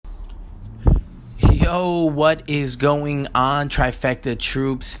Yo, what is going on, Trifecta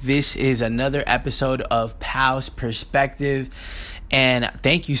troops? This is another episode of Pal's Perspective, and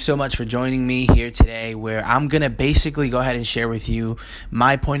thank you so much for joining me here today, where I'm going to basically go ahead and share with you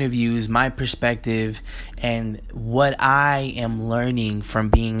my point of views, my perspective, and what I am learning from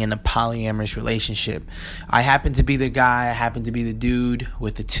being in a polyamorous relationship. I happen to be the guy, I happen to be the dude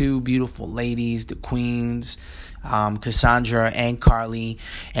with the two beautiful ladies, the queens, Cassandra and Carly.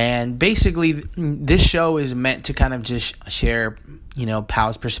 And basically this show is meant to kind of just share,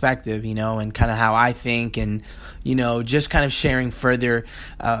 Pal's perspective, and kind of how I think, and, just kind of sharing further,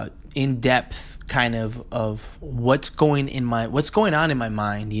 in-depth kind of what's going on in my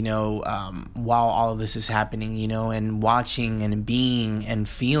mind, while all of this is happening, and watching and being and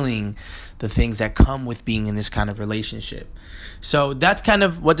feeling the things that come with being in this kind of relationship. So that's kind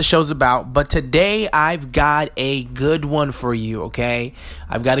of what the show's about. But today I've got a good one for you, okay?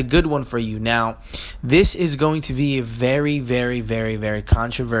 I've got a good one for you. Now, this is going to be a very, very, very, very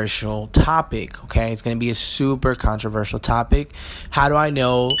controversial topic, okay? It's going to be a super controversial topic. How do I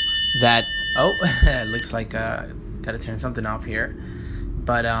know that? Oh, it looks like got to turn something off here.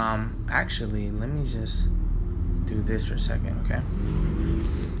 But actually, let me just do this for a second, okay?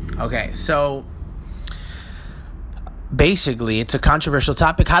 Okay, so basically, it's a controversial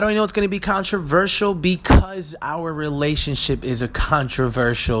topic. How do I know it's going to be controversial? Because our relationship is a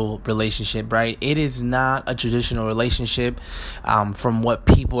controversial relationship, right? It is not a traditional relationship from what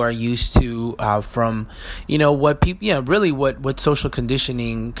people are used to, from, what people, really what social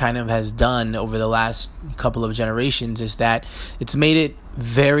conditioning kind of has done over the last couple of generations is that it's made it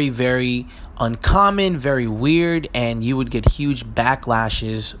very, very uncommon, very weird, and you would get huge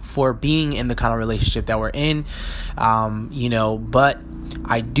backlashes for being in the kind of relationship that we're in, but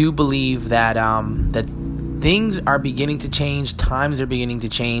I do believe that that things are beginning to change, times are beginning to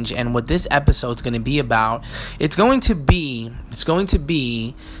change, and what this episode is going to be about, it's going to be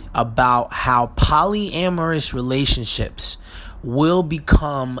about how polyamorous relationships will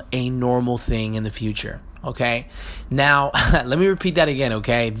become a normal thing in the future. Okay, now let me repeat that again.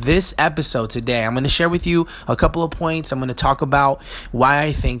 Okay, this episode today, I'm going to share with you a couple of points. I'm going to talk about why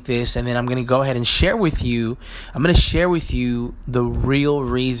I think this, and then I'm going to go ahead and share with you the real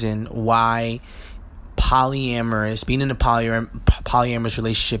reason why being in a polyamorous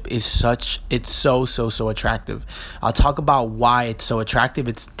relationship is so attractive. I'll talk about why it's so attractive.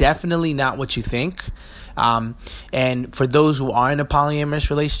 It's definitely not what you think. And for those who are in a polyamorous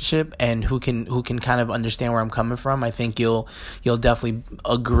relationship and who can kind of understand where I'm coming from, I think you'll definitely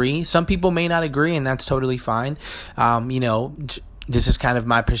agree. Some people may not agree, and that's totally fine. This is kind of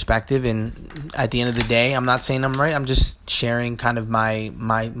my perspective, and at the end of the day, I'm not saying I'm right. I'm just sharing kind of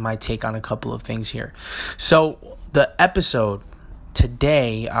my take on a couple of things here. So the episode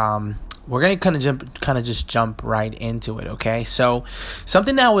today, we're going to just jump right into it, okay? So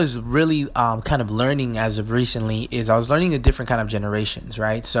something that I was really kind of learning as of recently is I was learning the different kind of generations,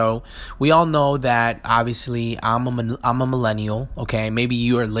 right? So we all know that obviously I'm a millennial, okay? Maybe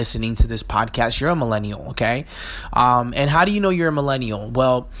you are listening to this podcast, you're a millennial, okay? And how do you know you're a millennial?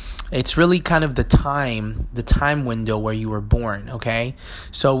 Well, it's really kind of the time window where you were born, okay?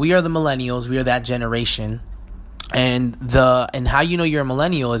 So we are the millennials, we are that generation. And how you know you're a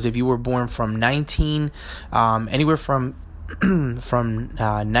millennial is if you were born from anywhere from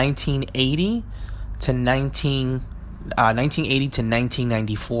 1980 to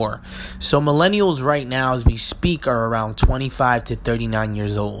 1994. So millennials right now, as we speak, are around 25 to 39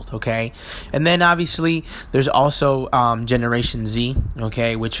 years old, okay? And then obviously there's also Generation Z,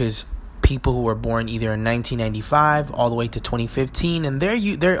 okay, which is people who were born either in 1995 all the way to 2015, and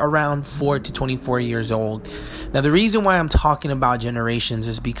they're around 4 to 24 years old. Now, the reason why I'm talking about generations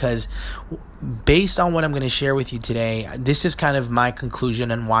is because based on what I'm going to share with you today, this is kind of my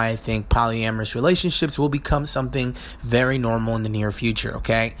conclusion on why I think polyamorous relationships will become something very normal in the near future,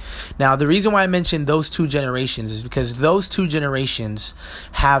 okay? Now, the reason why I mentioned those two generations is because those two generations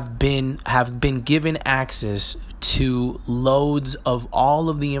have been given access to loads of all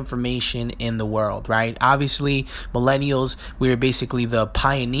of the information in the world, right? Obviously, millennials, we're basically the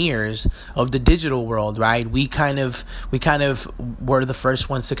pioneers of the digital world, right? We kind of were the first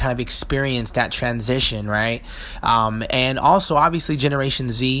ones to kind of experience that transition, right? And also, obviously,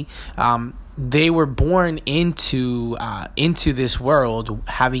 Generation Z, they were born into this world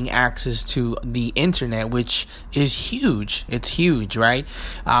having access to the internet, which is huge. It's huge, right?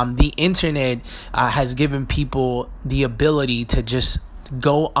 The internet has given people the ability to just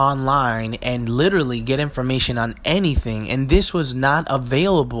go online and literally get information on anything. And this was not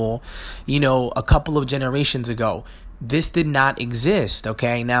available, a couple of generations ago. this did not exist.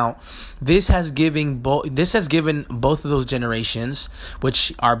 Okay, now this has given both of those generations,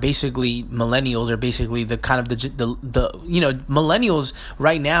 which are basically millennials, or basically the kind of the millennials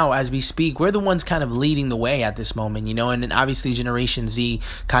right now as we speak. We're the ones kind of leading the way at this moment, and then obviously Generation Z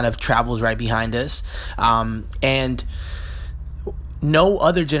kind of travels right behind us, and no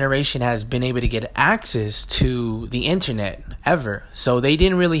other generation has been able to get access to the internet ever. So they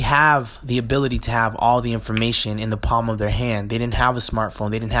didn't really have the ability to have all the information in the palm of their hand. They didn't have a smartphone.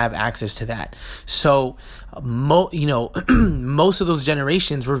 They didn't have access to that. So, most of those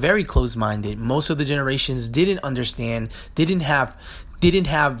generations were very closed-minded. Most of the generations didn't understand, didn't have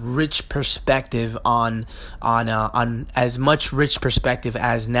rich perspective on as much rich perspective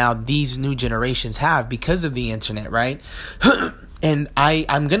as now these new generations have because of the internet, right? And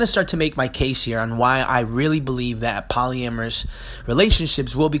I'm going to start to make my case here on why I really believe that polyamorous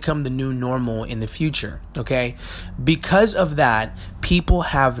relationships will become the new normal in the future, okay? Because of that, people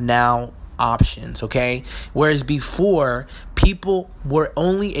have now options, okay? Whereas before, people were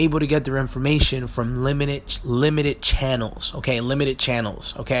only able to get their information from limited channels,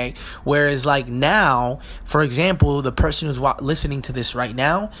 okay? Whereas like now, for example, the person who's listening to this right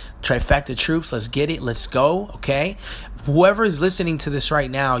now, Trifecta Troops, let's get it, let's go, okay? Whoever is listening to this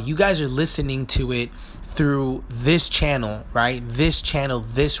right now, you guys are listening to it through this channel, right? This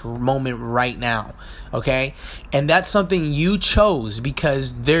moment right now, okay? And that's something you chose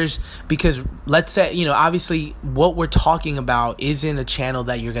because let's say, obviously what we're talking about isn't a channel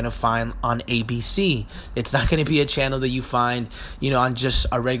that you're going to find on ABC. It's not going to be a channel that you find, on just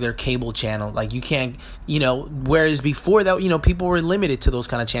a regular cable channel. Like you can't, whereas before that, people were limited to those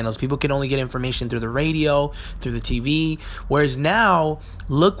kind of channels. People can only get information through the radio, through the TV. Whereas now,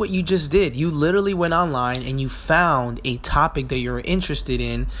 look what you just did. You literally went online and you found a topic that you're interested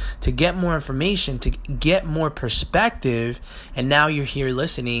in to get more information, to get more perspective, and now you're here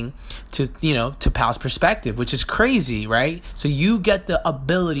listening to Pal's perspective, which is crazy, right? So you get the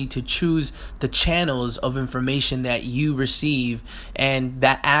ability to choose the channels of information that you receive and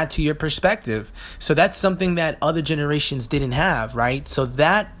that add to your perspective. So that's something that other generations didn't have, right? So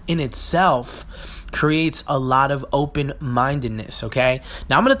that in itself creates a lot of open-mindedness, okay?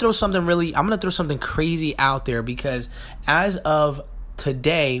 Now I'm going to throw something crazy out there, because as of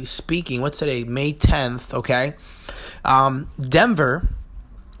today, what's today? May 10th, okay? Denver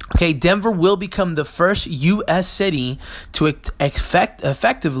will become the first U.S. city to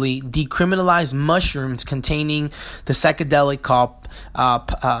effectively decriminalize mushrooms containing the psychedelic called,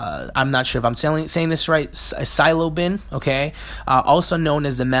 I'm not sure if I'm saying this right, psilocybin, okay? Also known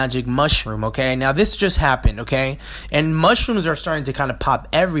as the magic mushroom, okay? Now, this just happened, okay? And mushrooms are starting to kind of pop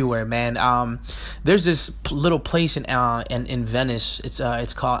everywhere, man. There's this little place in Venice.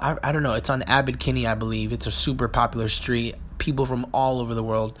 It's called, I don't know, it's on Abbot Kinney, I believe. It's a super popular street. People from all over the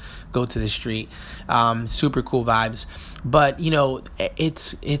world go to the street. Super cool vibes. But,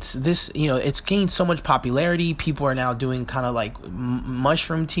 it's gained so much popularity. People are now doing kind of like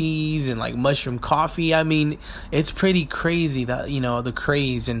mushroom teas and like mushroom coffee. I mean, it's pretty crazy that, the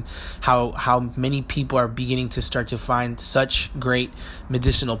craze and how many people are beginning to start to find such great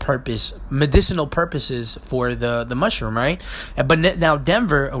medicinal purposes for the mushroom, right? But now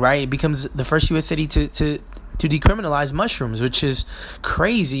Denver, right, it becomes the first U.S. city to decriminalize mushrooms, which is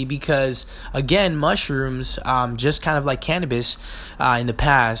crazy because, again, mushrooms, just kind of like cannabis in the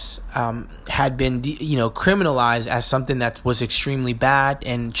past, had been, criminalized as something that was extremely bad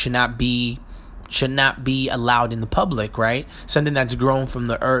and should not be allowed in the public, right? Something that's grown from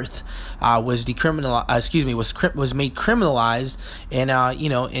the earth was made criminalized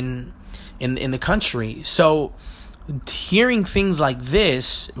in the country. So hearing things like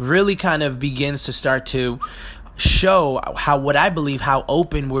this really kind of begins to start to show how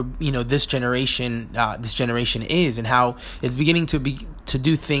open this generation is, and how it's beginning to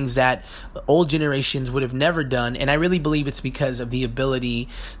do things that old generations would have never done. And I really believe it's because of the ability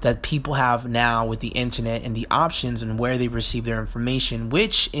that people have now with the internet and the options and where they receive their information,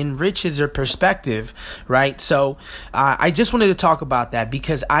 which enriches their perspective, right? So I just wanted to talk about that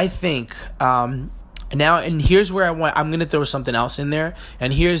because I think now, and here's where I'm going to throw something else in there.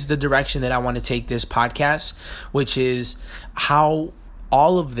 And here's the direction that I want to take this podcast, which is how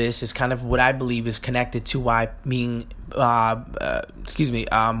all of this is kind of what I believe is connected to why why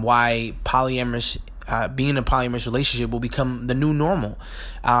polyamorous, being in a polyamorous relationship will become the new normal.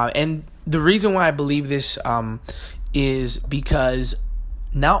 And the reason why I believe this is because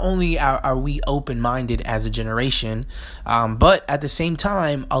not only are we open-minded as a generation, but at the same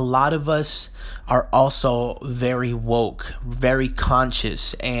time, a lot of us are also very woke, very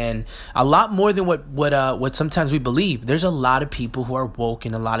conscious, and a lot more than what sometimes we believe. There's a lot of people who are woke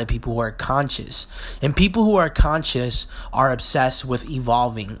and a lot of people who are conscious. And people who are conscious are obsessed with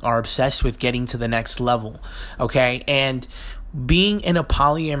evolving, are obsessed with getting to the next level, okay? And being in a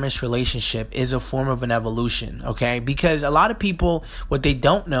polyamorous relationship is a form of an evolution, okay? Because a lot of people, what they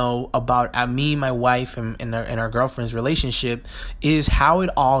don't know about me, my wife, and our girlfriend's relationship is how it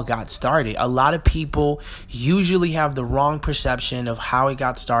all got started. A lot of people usually have the wrong perception of how it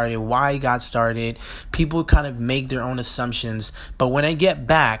got started, why it got started. People kind of make their own assumptions. But when I get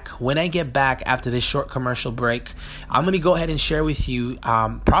back after this short commercial break, I'm going to go ahead and share with you,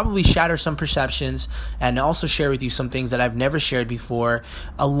 probably shatter some perceptions, and also share with you some things that I've never shared before,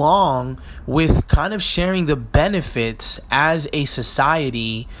 along with kind of sharing the benefits as a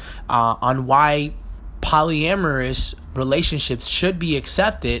society on why polyamorous relationships should be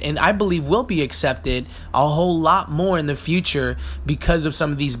accepted, and I believe will be accepted a whole lot more in the future because of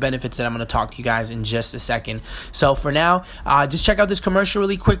some of these benefits that I'm going to talk to you guys in just a second. So for now, just check out this commercial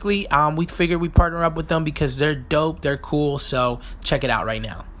really quickly. We figured we'd partner up with them because they're dope, they're cool, so check it out right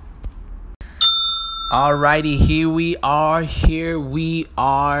now. Alrighty, here we are.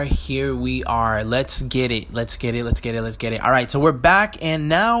 Let's get it. All right, so we're back, and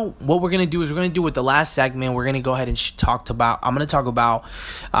now what we're going to do is we're going to do with the last segment, we're going to go ahead and I'm going to talk about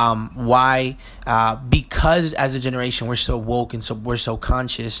why, because as a generation, we're so woke and we're so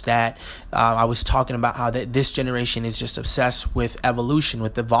conscious that I was talking about how this generation is just obsessed with evolution,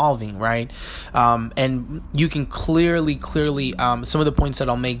 with evolving, right? And you can clearly, some of the points that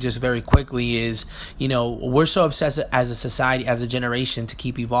I'll make just very quickly is, we're so obsessed as a society, as a generation, to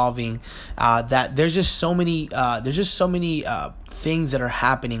keep evolving, that there's just so many things that are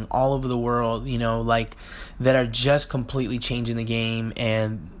happening all over the world, that are just completely changing the game,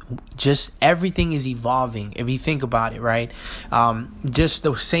 and just everything is evolving. If you think about it, right? Just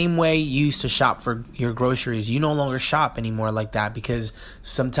the same way you used to shop for your groceries, you no longer shop anymore like that, because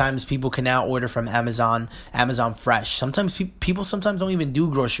sometimes people can now order from Amazon Fresh. Sometimes people don't even do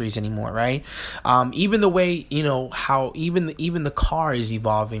groceries anymore, right? Even the way, how even the car is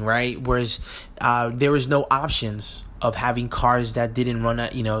evolving, right? Whereas there was no options of having cars that didn't run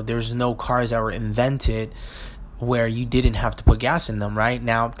at, there's no cars that were invented where you didn't have to put gas in them, right?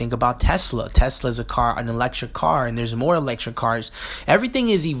 Now think about Tesla. Tesla is an electric car, and there's more electric cars. Everything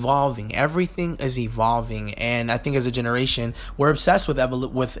is evolving, and I think as a generation, we're obsessed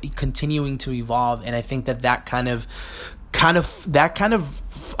with continuing to evolve, and I think that kind of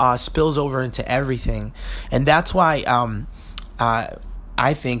spills over into everything, and that's why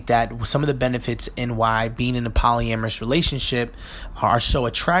I think that some of the benefits in why being in a polyamorous relationship are so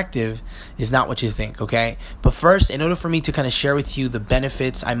attractive is not what you think, okay? But first, in order for me to kind of share with you the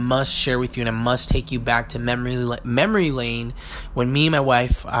benefits, I must share with you and I must take you back to memory lane when me and my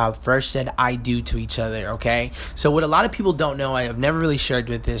wife first said I do to each other, okay? So what a lot of people don't know, I have never really shared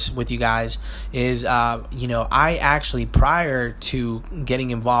with you guys, is, I actually, prior to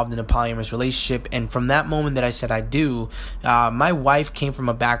getting involved in a polyamorous relationship, and from that moment that I said I do, my wife came from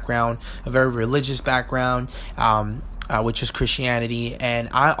a very religious background, which was Christianity, and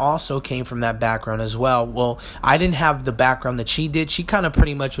I also came from that background as well. Well, I didn't have the background that she did. She kind of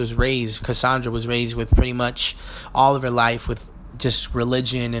pretty much Cassandra was raised with pretty much all of her life with just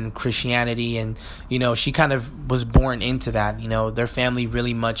religion and Christianity, and she kind of was born into that. Their family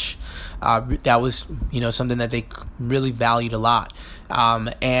really much that was something that they really valued a lot.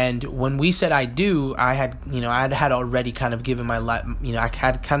 And when we said I do, I had already kind of given my life, I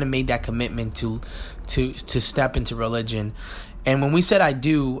had kind of made that commitment to step into religion. And when we said I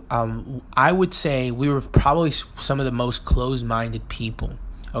do, I would say we were probably some of the most closed-minded people.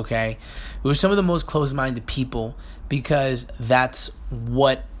 Okay, we were some of the most closed-minded people because that's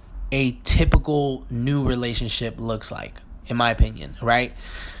what a typical new relationship looks like, in my opinion, right?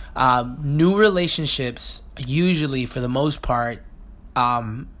 New relationships usually, for the most part,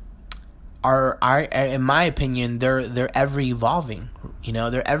 are in my opinion, they're ever evolving.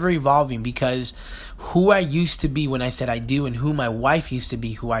 They're ever evolving, because who I used to be when I said I do, and who my wife used to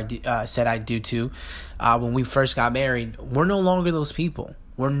be, who I said I do to, when we first got married, we're no longer those people.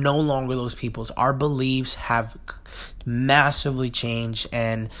 Our beliefs have massively changed,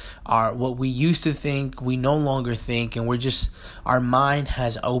 and what we used to think, we no longer think, and our mind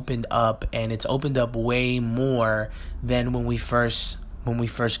has opened up, and it's opened up way more than when we first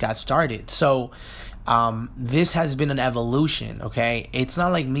got started. So this has been an evolution, okay? It's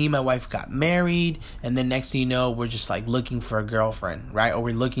not like me and my wife got married and then next thing you know, we're just like looking for a girlfriend, right? Or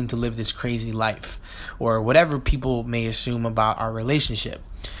we're looking to live this crazy life or whatever people may assume about our relationship.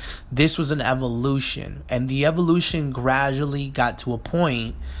 This was an evolution, and the evolution gradually got to a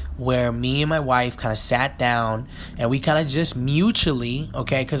point where me and my wife kind of sat down and we kind of just mutually,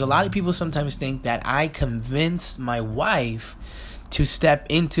 okay, because a lot of people sometimes think that I convinced my wife to step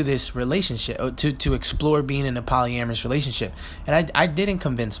into this relationship, to explore being in a polyamorous relationship. And I didn't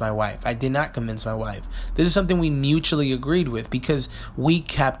convince my wife. I did not convince my wife. This is something we mutually agreed with because we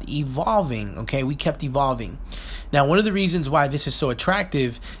kept evolving, okay? We kept evolving. Now, one of the reasons why this is so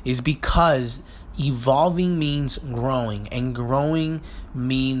attractive is because evolving means growing, and growing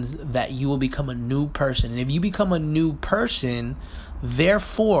means that you will become a new person. And if you become a new person,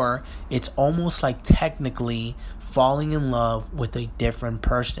 therefore, it's almost like technically falling in love with a different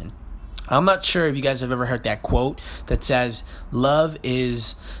person. I'm not sure if you guys have ever heard that quote that says, love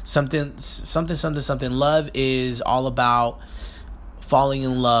is something. Love is all about falling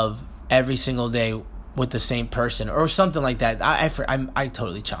in love every single day with the same person or something like that. I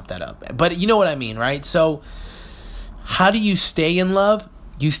totally chopped that up. But you know what I mean, right? So how do you stay in love?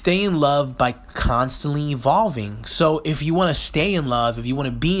 You stay in love by constantly evolving. So if you want to stay in love, if you want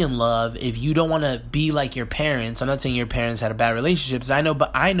to be in love, if you don't want to be like your parents, I'm not saying your parents had a bad relationship,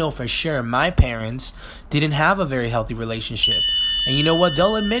 but I know for sure my parents didn't have a very healthy relationship. And you know what?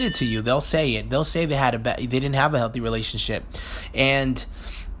 They'll admit it to you. They'll say it. They'll say they didn't have a healthy relationship. And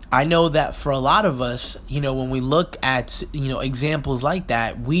I know that for a lot of us, when we look at, examples like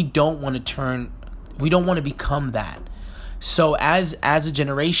that, we don't want to become that. So as a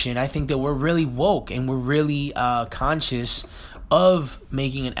generation, I think that we're really woke and we're really conscious of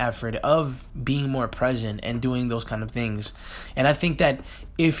making an effort, of being more present and doing those kind of things. And I think that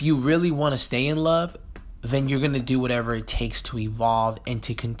if you really want to stay in love, then you're going to do whatever it takes to evolve and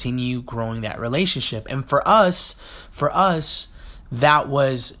to continue growing that relationship. And for us, that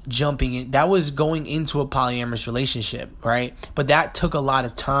was going into a polyamorous relationship, right? But that took a lot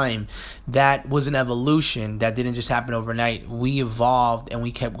of time. That was an evolution that didn't just happen overnight. We evolved and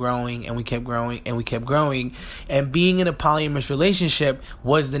we kept growing and we kept growing and we kept growing. And being in a polyamorous relationship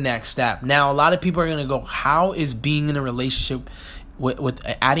was the next step. Now, a lot of people are going to go, how is being in a relationship with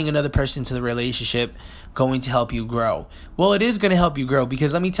adding another person to the relationship going to help you grow? Well, it is going to help you grow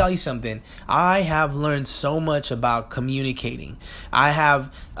because let me tell you something. I have learned so much about communicating. I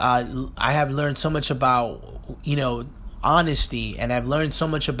have learned so much about, honesty, and I've learned so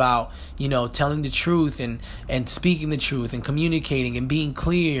much about, telling the truth and speaking the truth and communicating and being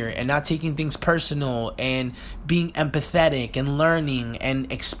clear and not taking things personal and being empathetic and learning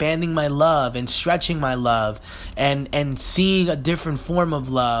and expanding my love and stretching my love and seeing a different form of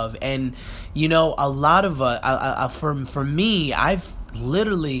love. And, a lot of, for me, I've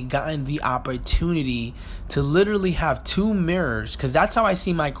literally gotten the opportunity to literally have two mirrors, because that's how I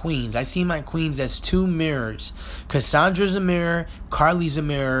see my queens. I see my queens as two mirrors. Cassandra's a mirror, Carly's a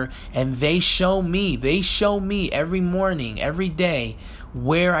mirror, and they show me every morning, every day,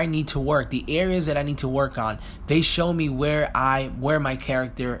 where I need to work, the areas that I need to work on. They show me where my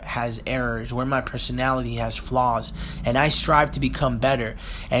character has errors, where my personality has flaws, and I strive to become better.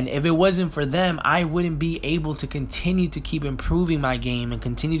 And if it wasn't for them, I wouldn't be able to continue to keep improving my game and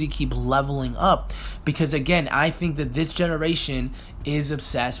continue to keep leveling up. Because again, I think that this generation is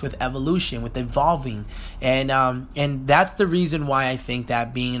obsessed with evolution, with evolving, and that's the reason why I think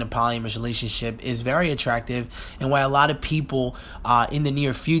that being in a polyamorous relationship is very attractive, and why a lot of people in the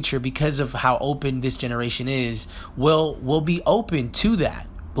near future, because of how open this generation is, will be open to that.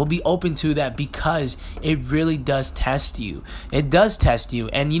 We'll be open to that because it really does test you. It does test you.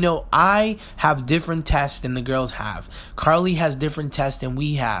 And, I have different tests than the girls have. Carly has different tests than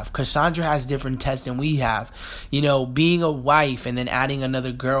we have. Cassandra has different tests than we have. Being a wife and then adding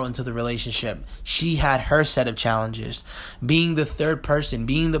another girl into the relationship, she had her set of challenges. Being the third person,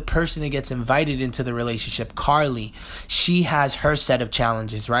 being the person that gets invited into the relationship, Carly, she has her set of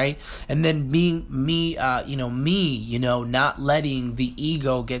challenges, right? And then being me, not letting the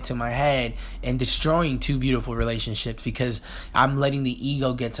ego get to my head and destroying two beautiful relationships because I'm letting the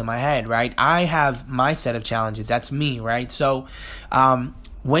ego get to my head, right? I have my set of challenges. That's me, right? So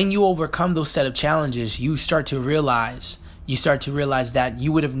when you overcome those set of challenges, you start to realize that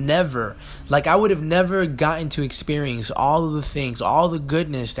you would have never, I would have never gotten to experience all of the things, all the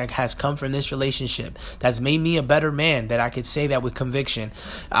goodness that has come from this relationship that's made me a better man, that I could say that with conviction,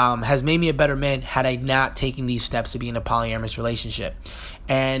 has made me a better man had I not taken these steps to be in a polyamorous relationship.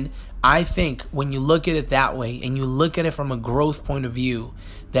 And I think when you look at it that way and you look at it from a growth point of view,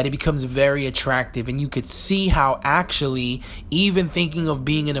 that it becomes very attractive, and you could see how actually even thinking of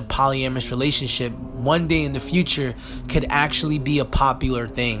being in a polyamorous relationship one day in the future could actually be a popular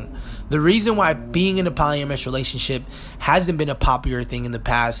thing. The reason why being in a polyamorous relationship hasn't been a popular thing in the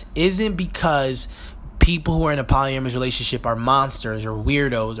past isn't because people who are in a polyamorous relationship are monsters or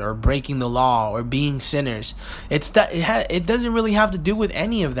weirdos or breaking the law or being sinners. It doesn't really have to do with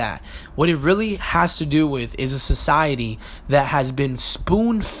any of that. What it really has to do with is a society that has been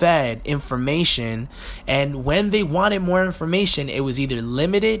spoon-fed information, and when they wanted more information, it was either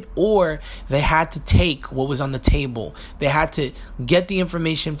limited or they had to take what was on the table. They had to get the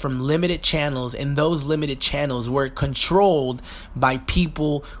information from limited channels, and those limited channels were controlled by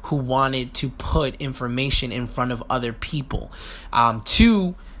people who wanted to put information in front of other people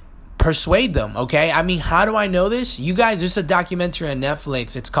to persuade them. Okay, I mean, how do I know this? You guys, there's a documentary on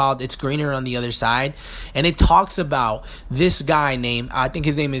Netflix. It's called It's Greener on the Other Side, and it talks about this guy named, I think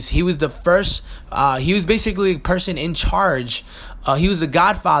his name is, he was the first, he was basically a person in charge. He was the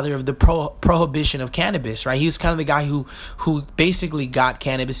godfather of the prohibition of cannabis, right? He was kind of the guy who basically got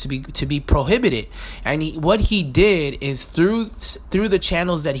cannabis to be prohibited. And what he did is through the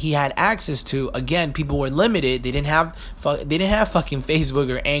channels that he had access to. Again, people were limited. They didn't have fucking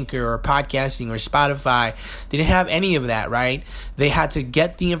Facebook or Anchor or podcasting or Spotify. They didn't have any of that, right? They had to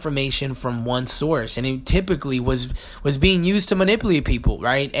get the information from one source, and it typically was being used to manipulate people,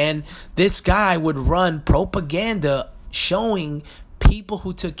 right? And this guy would run propaganda showing people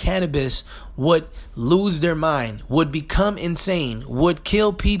who took cannabis would lose their mind, would become insane, would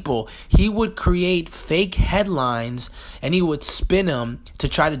kill people. He would create fake headlines and he would spin them to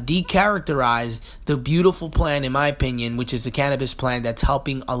try to decharacterize the beautiful plant, in my opinion, which is the cannabis plant that's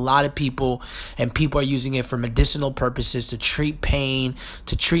helping a lot of people, and people are using it for medicinal purposes to treat pain,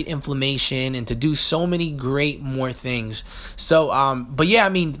 to treat inflammation, and to do so many great more things. So, but yeah, I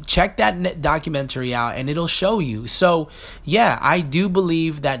mean, check that documentary out and it'll show you. So yeah, I do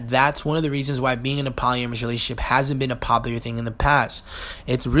believe that that's one of the reasons why being in a polyamorous relationship hasn't been a popular thing in the past.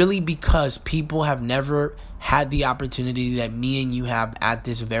 It's really because people have never had the opportunity that me and you have at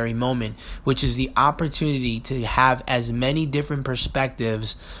this very moment, which is the opportunity to have as many different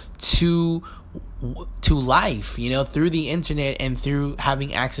perspectives to life, through the internet and through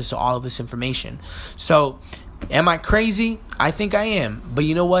having access to all of this information. So am I crazy? I think I am, but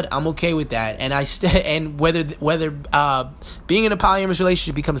you know what? I'm okay with that. And and whether being in a polyamorous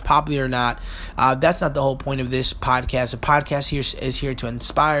relationship becomes popular or not, that's not the whole point of this podcast. The podcast here is here to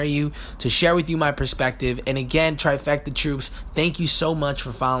inspire you, to share with you my perspective. And again, Trifecta Troops, thank you so much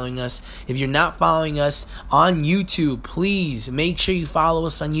for following us. If you're not following us on YouTube, please make sure you follow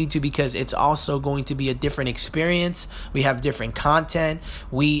us on YouTube, because it's also going to be a different experience. We have different content.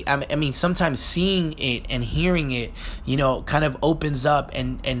 I mean, sometimes seeing it and hearing it, kind of opens up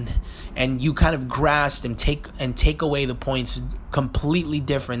and you kind of grasp and take away the points completely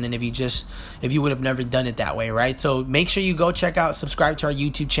different than if you would have never done it that way, right? So make sure you go subscribe to our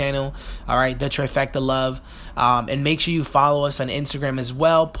YouTube channel, all right, The Trifecta Love, and make sure you follow us on Instagram as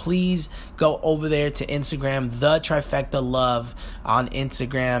well. Please go over there to Instagram, The Trifecta Love, on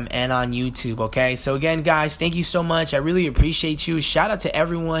Instagram and on YouTube, okay? So again, guys, thank you so much. I really appreciate you. Shout out to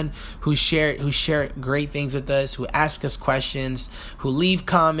everyone who share great things with us, who ask us questions, who leave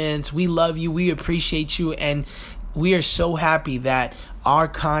comments. We love you. We appreciate you. And we are so happy that our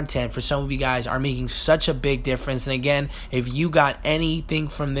content for some of you guys are making such a big difference. And again, if you got anything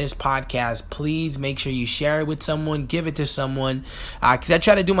from this podcast, please make sure you share it with someone, give it to someone, because I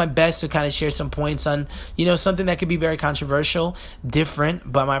try to do my best to kind of share some points on, something that could be very controversial, different,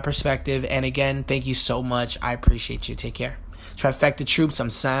 but my perspective. And again, thank you so much. I appreciate you. Take care. Trifecta Troops, I'm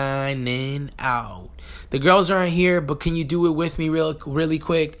signing out. The girls aren't here, but can you do it with me really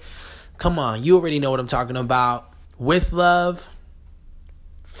quick? Come on, you already know what I'm talking about. With love,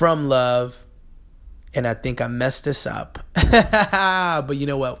 from love, and I think I messed this up. But you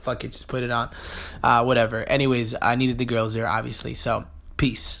know what? Fuck it, just put it on. Whatever. Anyways, I needed the girls there, obviously. So,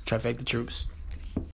 peace. Trifecta Troops.